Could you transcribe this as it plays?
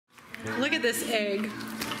Look at this egg.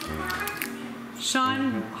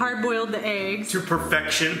 Shawn hard-boiled the eggs. To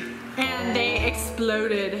perfection. And they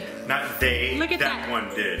exploded. Not they, Look at that one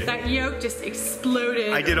did. That yolk just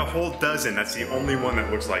exploded. I did a whole dozen. That's the only one that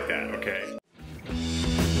looks like that, okay?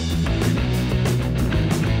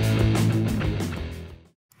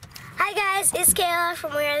 Hi guys, it's Kayla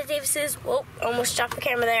from We're the Davises. Whoa, almost dropped the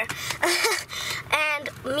camera there. And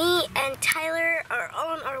me and Tyler are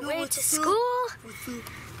on our way to school.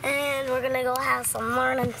 And we're gonna go have some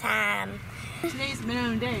morning time. Today's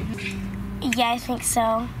been a day. Yeah, I think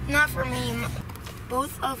so. Not for me.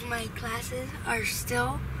 Both of my classes are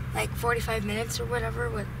still like 45 minutes or whatever,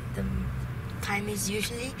 what the time is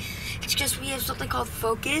usually. It's just we have something called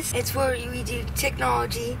Focus. It's where we do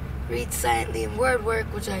technology, read silently, and word work,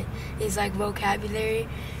 which is like vocabulary,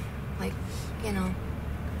 like, you know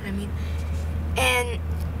what I mean. And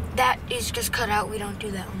that is just cut out. We don't do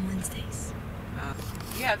that on Wednesdays.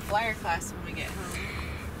 You have flyer class when we get home.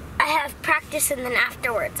 I have practice and then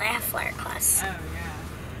afterwards I have flyer class. Oh,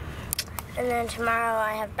 yeah. And then tomorrow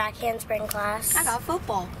I have back handspring class. I got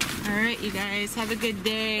football. All right, you guys, have a good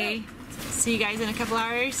day. See you guys in a couple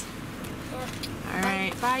hours. Yep. All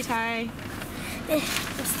right, bye, Ty. I'm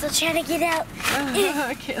still trying to get out.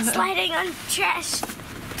 Okay. Sliding on trash.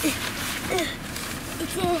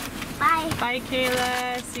 Bye. Bye,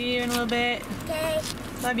 Kayla. See you in a little bit. Okay.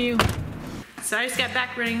 Love you. So I just got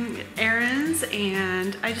back running errands,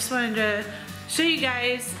 and I just wanted to show you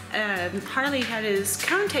guys Harley had his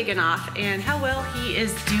cone taken off and how well he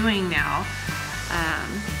is doing now.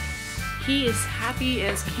 He is happy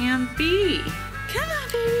as can be. Come on,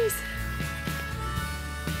 babies.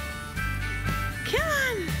 Come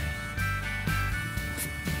on.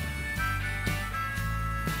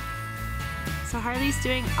 So Harley's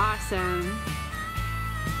doing awesome.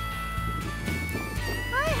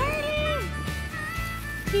 Hi, Harley.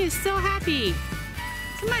 He is so happy.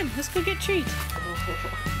 Come on, let's go get a treat. Oh,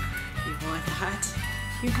 you want that?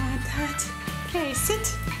 You want that? Okay,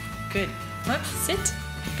 sit. Good. Look, sit.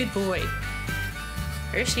 Good boy.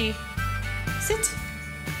 Hershey. Sit.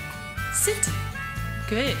 Sit.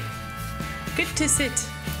 Good. Good to sit.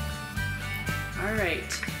 All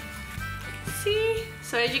right. See?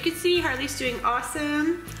 So as you can see, Harley's doing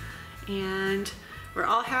awesome. And we're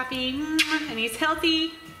all happy. And he's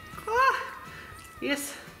healthy. Ah,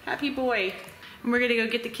 yes, happy boy. And we're gonna go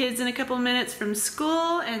get the kids in a couple of minutes from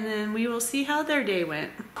school, and then we will see how their day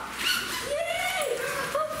went. Yay!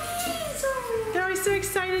 They're always so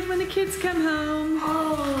excited when the kids come home.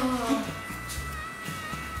 Oh.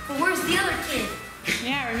 But where's the other kid?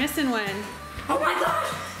 Yeah, we're missing one. Oh my gosh!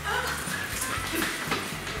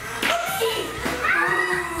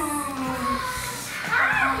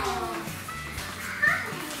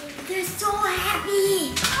 They're so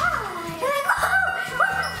happy. They're like,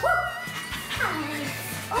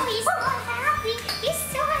 oh, he's so happy. He's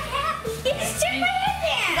so happy. He's so happy.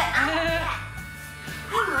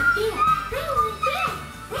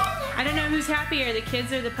 I don't know who's happier, the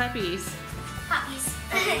kids or the puppies. Puppies.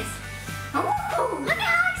 Oh, look at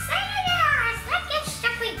how excited they are. It's like it's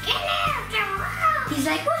stuck again after a while. He's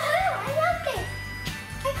like, woohoo, I loved it.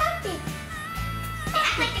 I loved it. They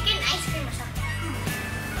act like they're getting ice cream or something.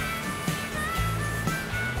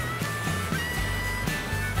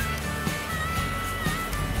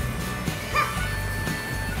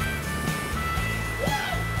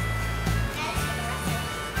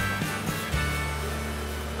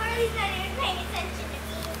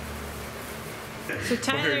 So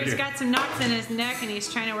Tyler's got some knots in his neck and he's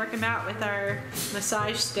trying to work them out with our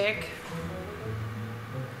massage stick.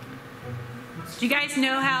 Do you guys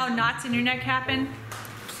know how knots in your neck happen?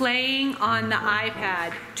 Playing on the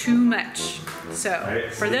iPad too much. So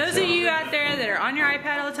for those of you out there that are on your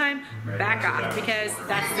iPad all the time, back off, because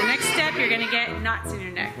that's the next step. You're gonna get knots in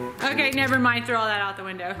your neck. Okay, never mind, throw all that out the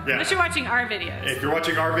window. Yeah. Unless you're watching our videos. If you're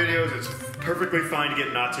watching our videos, it's perfectly fine to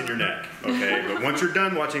get knots in your neck, okay? But once you're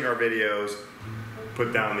done watching our videos,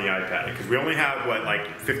 put down the iPad, because we only have, what,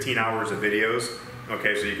 like 15 hours of videos,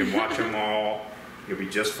 okay? So you can watch them all, you'll be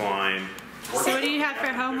just fine. So what do you have for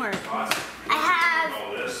homework? I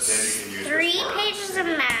have 3 pages of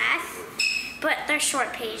math, but they're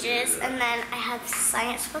short pages, and then I have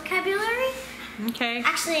science vocabulary. Okay.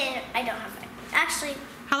 Actually, I don't have it. Actually,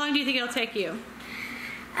 How long do you think it'll take you?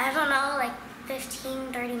 I don't know, like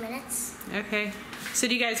 15, 30 minutes. Okay. So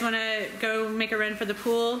do you guys want to go make a run for the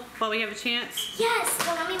pool while we have a chance? Yes,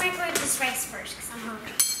 but let me microwave this rice first, because I'm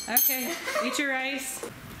hungry. Okay, eat your rice.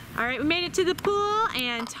 All right, we made it to the pool,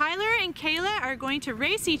 and Tyler and Kayla are going to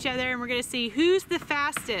race each other, and we're going to see who's the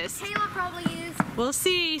fastest. Kayla probably is. We'll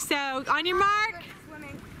see. So on your mark,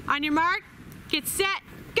 get set,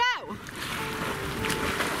 go!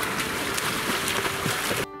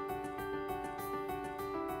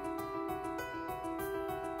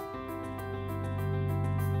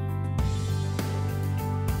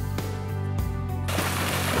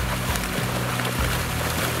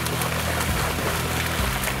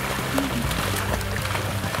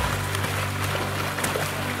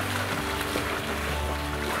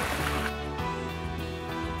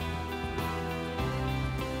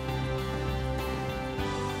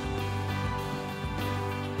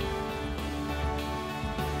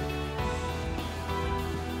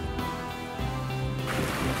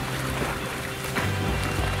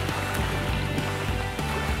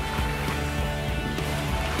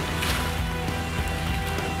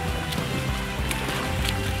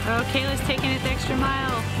 Oh, Kayla's taking it the extra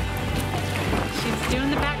mile. She's doing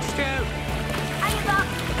the backstroke.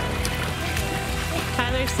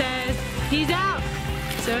 Tyler says he's out.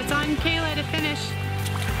 So it's on Kayla to finish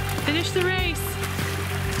the race.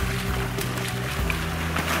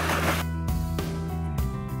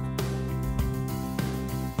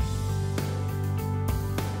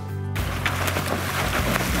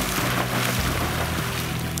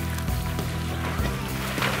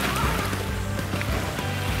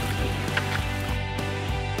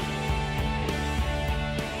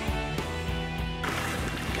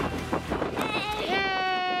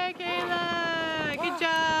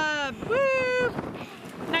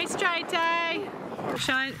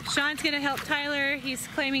 Shawn's gonna help Tyler. He's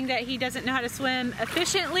claiming that he doesn't know how to swim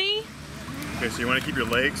efficiently. Okay, so you want to keep your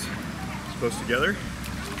legs close together.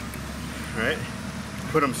 All right,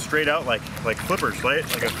 put them straight out like flippers, right?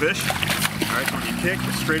 Like a fish. All right, so when you kick,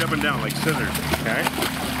 it's straight up and down like scissors. Okay.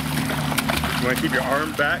 You want to keep your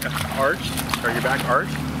arm back arched, or your back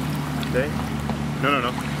arched. Okay.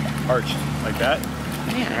 No. Arched like that.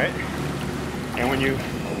 Yeah. All right. And when you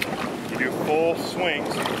do full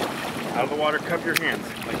swings. Out of the water, cup your hands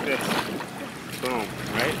like this. Boom,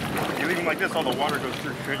 right? You leave them like this, all the water goes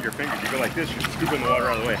through your fingers. You go like this, you're scooping the water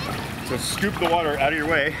out of the way. So scoop the water out of your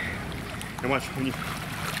way, and watch when you...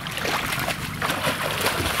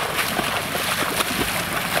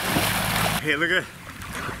 Hey, look at...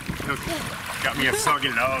 Got me a soggy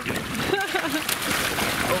dog.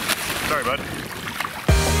 Oh, sorry, bud.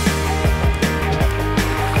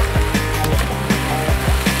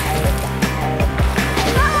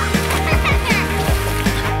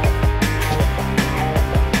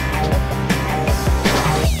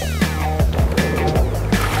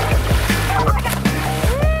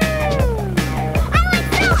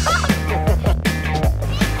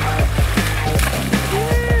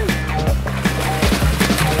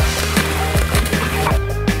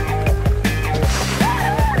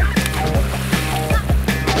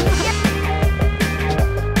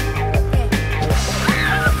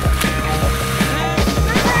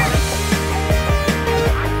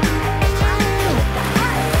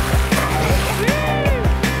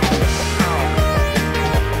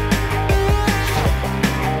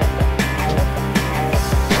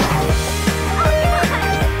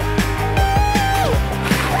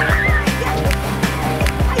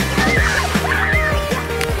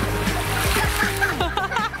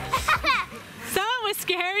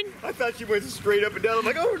 She went straight up and down. I'm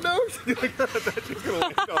like, oh no! I thought she was gonna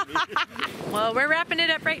land on me. Well, we're wrapping it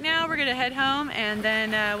up right now. We're gonna head home, and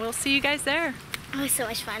then we'll see you guys there. It was so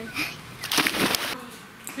much fun.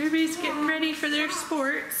 Everybody's getting ready for their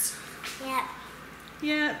sports. Yep.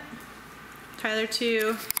 Yep. Tyler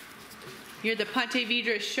too. You're the Ponte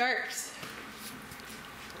Vedra Sharks.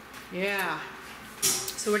 Yeah.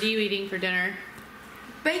 So what are you eating for dinner?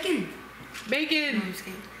 Bacon. Bacon. No, I'm just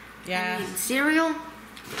kidding. Yeah. I'm eating cereal.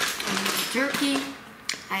 Turkey,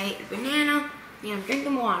 I ate a banana, and I'm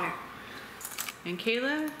drinking water. And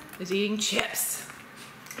Kayla is eating chips.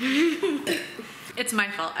 It's my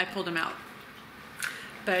fault, I pulled them out.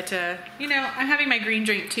 But, you know, I'm having my green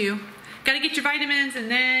drink too. Gotta get your vitamins and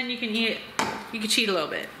then you can eat it. You can cheat a little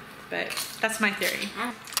bit, but that's my theory.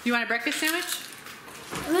 You want a breakfast sandwich?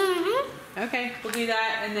 Mm-hmm. Okay, we'll do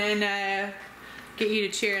that and then get you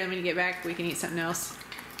to cheer, and when you get back we can eat something else.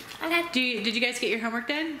 Okay. Did you guys get your homework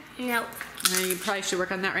done? No. You probably should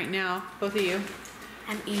work on that right now, both of you.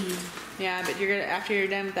 I'm eating. Yeah, but you're gonna, after you're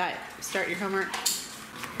done with that, start your homework.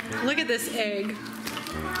 Look at this egg.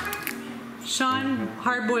 Shawn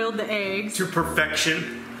hard-boiled the eggs. To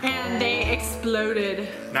perfection. And they exploded.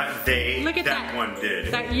 Not they. Look at that. That one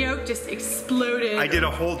did. That yolk just exploded. I did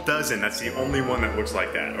a whole dozen. That's the only one that looks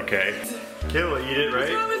like that, okay? Kayla, eat it, right?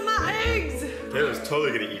 What's wrong with my eggs? Kayla's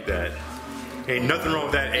totally gonna eat that. Ain't nothing wrong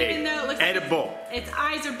with that egg. Even though it looks edible. Like its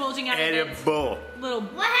eyes are bulging out Edible. of its little...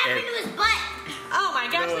 What happened to his butt? Oh my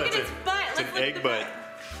gosh, look at its butt. It's Let's an look egg at the butt.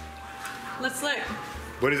 Let's look.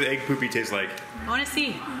 What does egg poopy taste like? I want to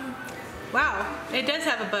see. Wow, it does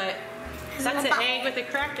have a butt. That's an egg with a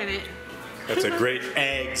crack in it. That's a great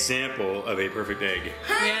example of a perfect egg.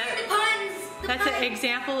 Yeah. That's an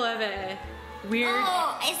example of a weird...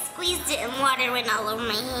 Oh, I squeezed it and water went all over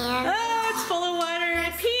my hand. Oh, it's full of water.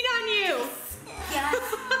 It peed on you.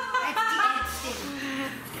 Yes.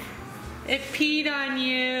 It peed on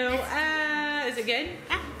you. Is it good?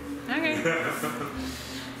 Okay.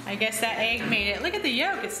 I guess that egg made it. Look at the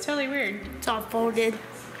yolk. It's totally weird. It's all folded.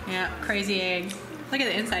 Yeah, crazy egg. Look at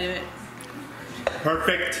the inside of it.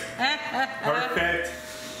 Perfect. Perfect.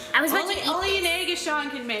 I was about to Only an egg as Shawn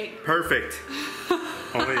can make. Perfect.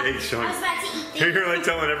 Only eggs showing. I was about to eat things. You're like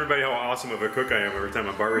telling everybody how awesome of a cook I am every time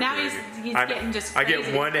I'm barbecuing. Now he's getting just I crazy.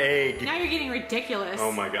 get one egg. Now you're getting ridiculous.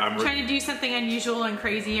 Oh my God. I'm trying to do something unusual and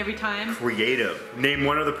crazy every time. Creative. Name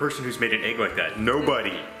one other person who's made an egg like that.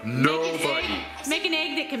 Nobody. Nobody. Make an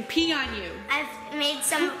egg that can pee on you.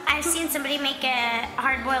 I've seen somebody make a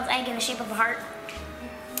hard-boiled egg in the shape of a heart.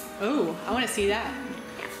 Oh, I want to see that.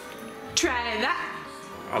 Try that.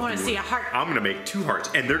 I want to see a heart. I'm gonna make 2 hearts,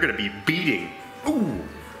 and they're gonna be beating,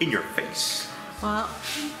 in your face. Well,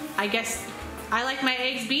 I guess I like my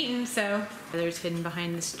eggs beaten, so. There's hidden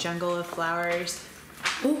behind this jungle of flowers.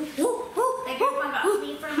 My grandpa got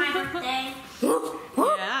me for my birthday.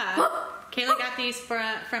 Yeah. Kayla got these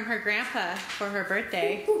from her grandpa for her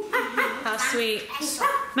birthday. How sweet.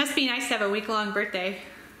 Must be nice to have a week-long birthday.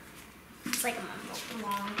 It's like a month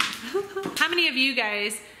long. How many of you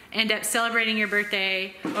guys end up celebrating your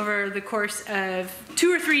birthday over the course of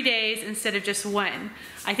 2 or 3 days instead of just one?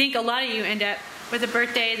 I think a lot of you end up with a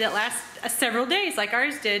birthday that lasts several days like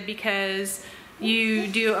ours did because you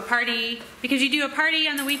do a party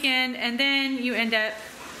on the weekend and then you end up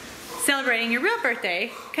celebrating your real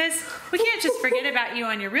birthday because we can't just forget about you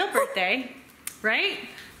on your real birthday, right?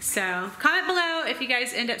 So comment below if you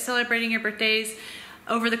guys end up celebrating your birthdays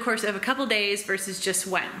over the course of a couple days versus just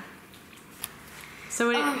one. So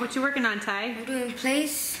what you working on, Ty? I'm doing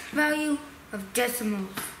place value of decimals.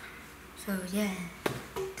 So yeah,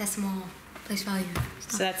 decimal place value.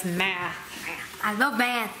 So that's math. I love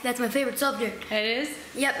math. That's my favorite subject. It is?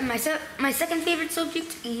 Yep, and my second favorite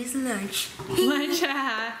subject is lunch. Lunch.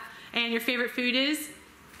 And your favorite food is?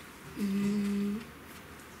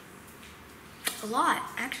 A lot,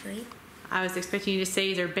 actually. I was expecting you to say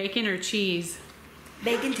either bacon or cheese.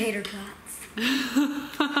 Bacon tater tots.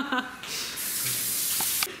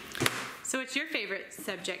 So what's your favorite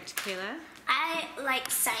subject, Kayla? I like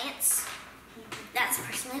science. That's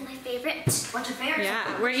personally my favorite. What's your favorite?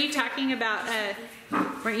 Yeah, weren't you talking about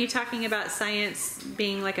science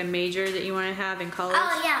being like a major that you want to have in college?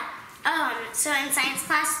 Oh yeah. So in science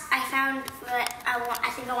class, I found what I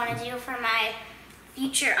think I want to do for my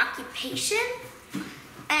future occupation,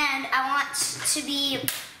 and I want to be.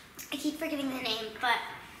 I keep forgetting the name, but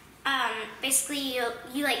basically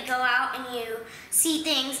you like go out and you see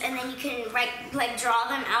things, and then you can draw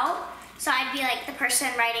them out. So I'd be like the person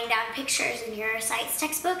writing down pictures in your science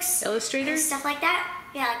textbooks. Illustrator? And stuff like that.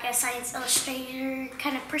 Yeah, like a science illustrator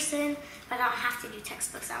kind of person. But I don't have to do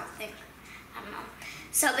textbooks, I don't think. I don't know.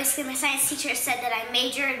 So basically my science teacher said that I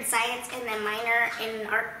major in science and then minor in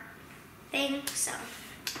art thing. So,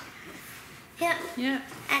 yeah. Yeah.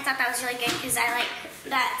 I thought that was really good because I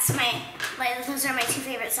those are my 2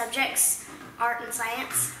 favorite subjects, art and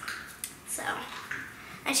science. So.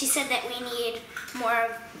 And she said that we need more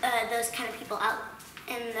of those kind of people out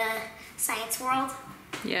in the science world.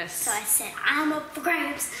 Yes. So I said, I'm up for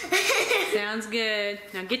grabs. Sounds good.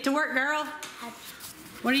 Now get to work, girl.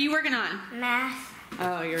 What are you working on? Math.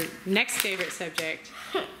 Oh, your next favorite subject.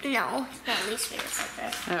 No, it's my least favorite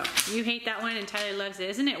subject. Oh, you hate that one and Tyler loves it.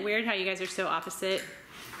 Isn't it weird how you guys are so opposite?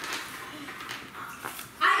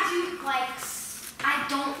 I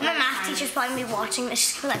don't My math teacher's probably be watching this.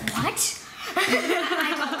 She's gonna be like, what?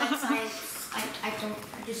 I don't like science.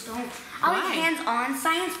 I just don't. I like Why? hands-on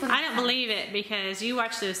science, but I don't believe it because you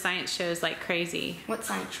watch those science shows like crazy. What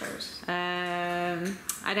science shows?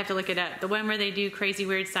 I'd have to look it up. The one where they do crazy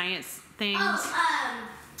weird science things.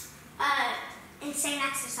 Insane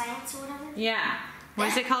Acts of Science or whatever. Yeah. What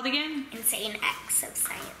is it called again? Insane Acts of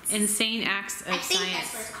Science. Insane Acts of I think Science.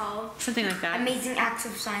 that's what it's called. Something like that. Amazing acts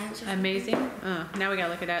of science. Amazing? Oh, now we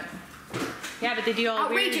gotta look it up. Yeah, but they do all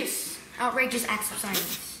Outrageous. Outrageous acts of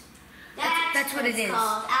science. That's what it is.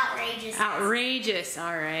 Called outrageous. Outrageous.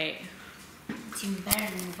 All right. It's even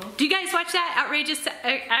better than the book. Do you guys watch that? Outrageous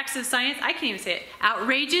Acts of Science? I can't even say it.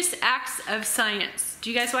 Outrageous Acts of Science. Do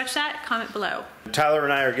you guys watch that? Comment below. Tyler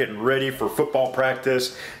and I are getting ready for football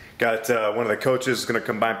practice. Got one of the coaches going to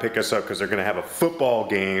come by and pick us up because they're going to have a football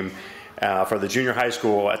game for the junior high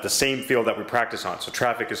school at the same field that we practice on. So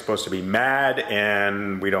traffic is supposed to be mad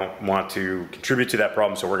and we don't want to contribute to that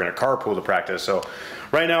problem, so we're going to carpool to practice. So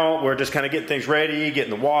right now we're just kind of getting things ready,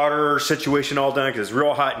 getting the water situation all done because it's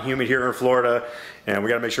real hot and humid here in Florida and we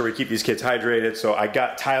got to make sure we keep these kids hydrated. So I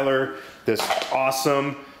got Tyler this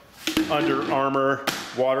awesome Under Armour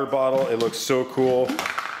water bottle. It looks so cool.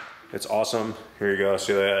 It's awesome. Here you go,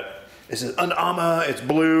 see that? This is Under Armour, it's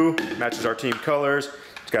blue, matches our team colors.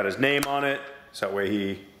 It's got his name on it, so that way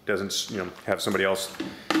he doesn't, have somebody else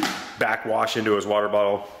backwash into his water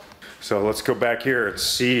bottle. So let's go back here and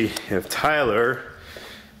see if Tyler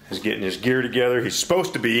is getting his gear together. He's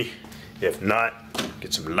supposed to be. If not,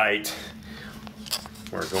 get some light.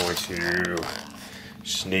 We're going to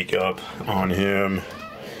sneak up on him.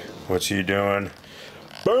 What's he doing?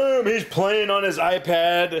 Boom! He's playing on his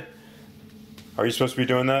iPad. Are you supposed to be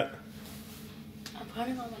doing that? I'm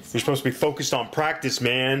putting on my socks. You're supposed to be focused on practice,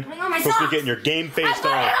 man. Putting on my You're supposed to socks. be getting your game face I'm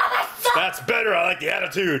putting on. on my socks. That's better. I like the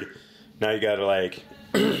attitude. Now you gotta like.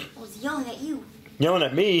 I was yelling at you. Yelling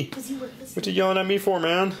at me? Because you were listening. What you yelling at me for,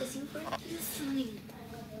 man? Because you were listening.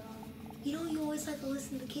 You know you always like to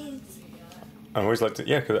listen to kids. I always like to,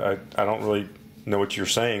 yeah, because I don't really know what you're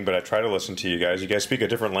saying, but I try to listen to you guys. You guys speak a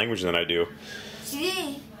different language than I do.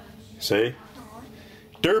 See? See?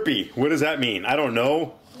 Derpy. What does that mean? I don't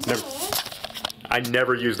know. I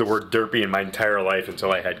never used the word derpy in my entire life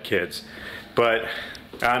until I had kids. But,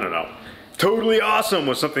 I don't know. Totally awesome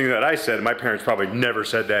was something that I said. My parents probably never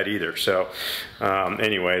said that either. So,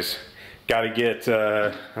 anyways, gotta get,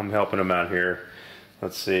 I'm helping them out here.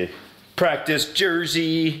 Let's see. Practice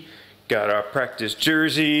jersey. Got our practice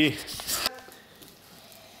jersey.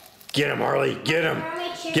 Get him, Harley. Get him.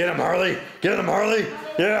 Get him, Harley. Get him, Harley.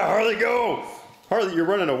 Yeah, Harley, go. Harley, you're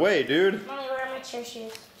running away, dude. Mommy, where are my chair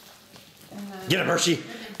shoes? Get him, Hershey.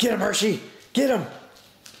 Get him, Hershey. Get him.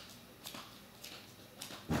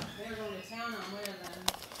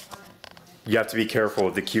 You have to be careful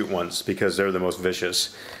with the cute ones because they're the most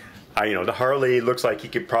vicious. You know, the Harley looks like he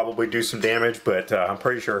could probably do some damage, but I'm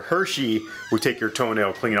pretty sure Hershey would take your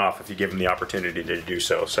toenail clean off if you give him the opportunity to do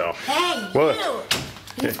so. So, Hey, what?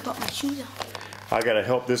 you need to put my shoes on. I gotta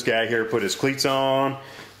help this guy here put his cleats on.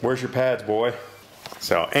 Where's your pads, boy?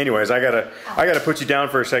 So, anyways, I gotta put you down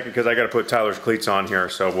for a second because I gotta put Tyler's cleats on here.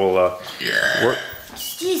 So we'll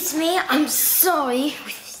Excuse me, I'm sorry.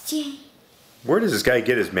 Where does this guy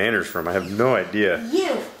get his manners from? I have no idea.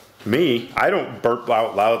 You. Me? I don't burp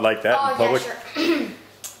out loud like that in public. Yeah,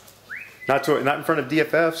 sure. Not in front of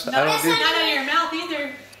DFFs. No, I don't it's do. not out of your mouth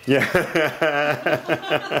either. Yeah.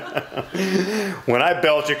 When I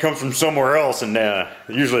belch, it comes from somewhere else, and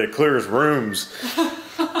usually it clears rooms.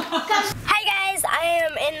 Hi guys, I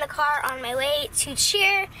am in the car on my way to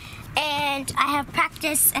cheer, and I have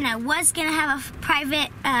practice, and I was gonna have a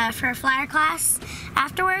private for a flyer class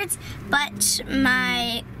afterwards, but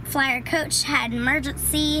my flyer coach had an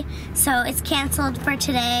emergency, so it's canceled for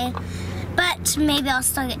today. But maybe I'll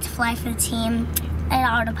still get to fly for the team. It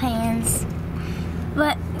all depends.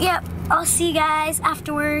 But yep, I'll see you guys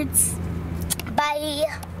afterwards. Bye.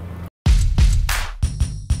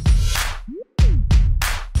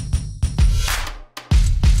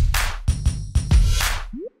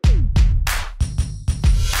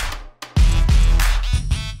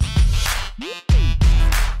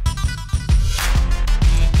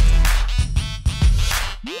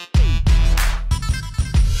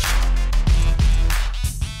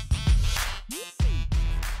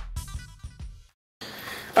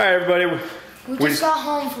 All right, everybody. We just got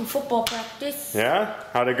home from football practice. Yeah?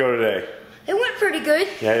 How'd it go today? It went pretty good.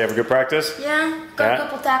 Yeah, you have a good practice? Yeah, got a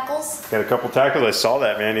couple tackles. Got a couple tackles. I saw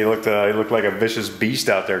that, man. He looked like a vicious beast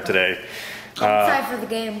out there today. I'm excited for the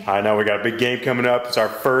game. I know we got a big game coming up. It's our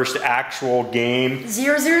first actual game.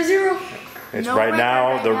 0-0-0. It's No right record now.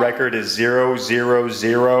 right The now. record is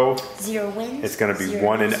 0-0-0. 0 wins. It's going to be 0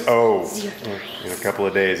 1-0 losses, 0 in a couple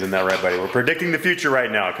of days. Isn't that right, buddy? We're predicting the future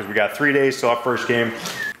right now because we got 3 days till our first game.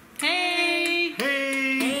 Hey!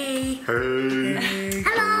 Hey! Hey!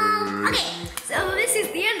 Hello! Okay, so this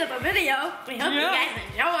is the end of the video. We hope you guys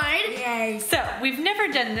enjoyed. Yay. So, we've never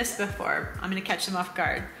done this before. I'm going to catch them off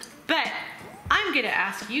guard. But I'm going to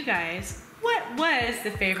ask you guys, what was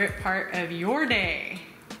the favorite part of your day?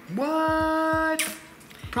 What?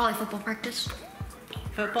 Probably football practice.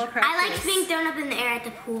 Football practice. I liked being thrown up in the air at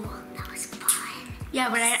the pool. That was fun. Yeah,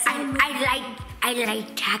 but I like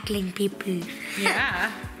tackling people.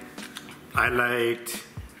 Yeah. I liked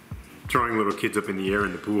throwing little kids up in the air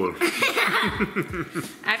in the pool.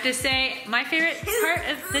 I have to say, my favorite part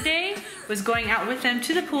of the day was going out with them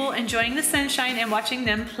to the pool, enjoying the sunshine, and watching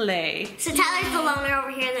them play. So Tyler's the loner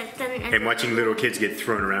over here that doesn't. And watching little kids get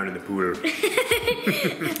thrown around in the pool.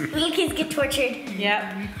 Little kids get tortured.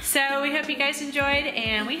 Yep. So we hope you guys enjoyed,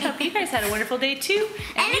 and we hope you guys had a wonderful day too.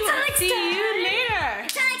 And we until will next see time. you later.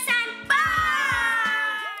 Until next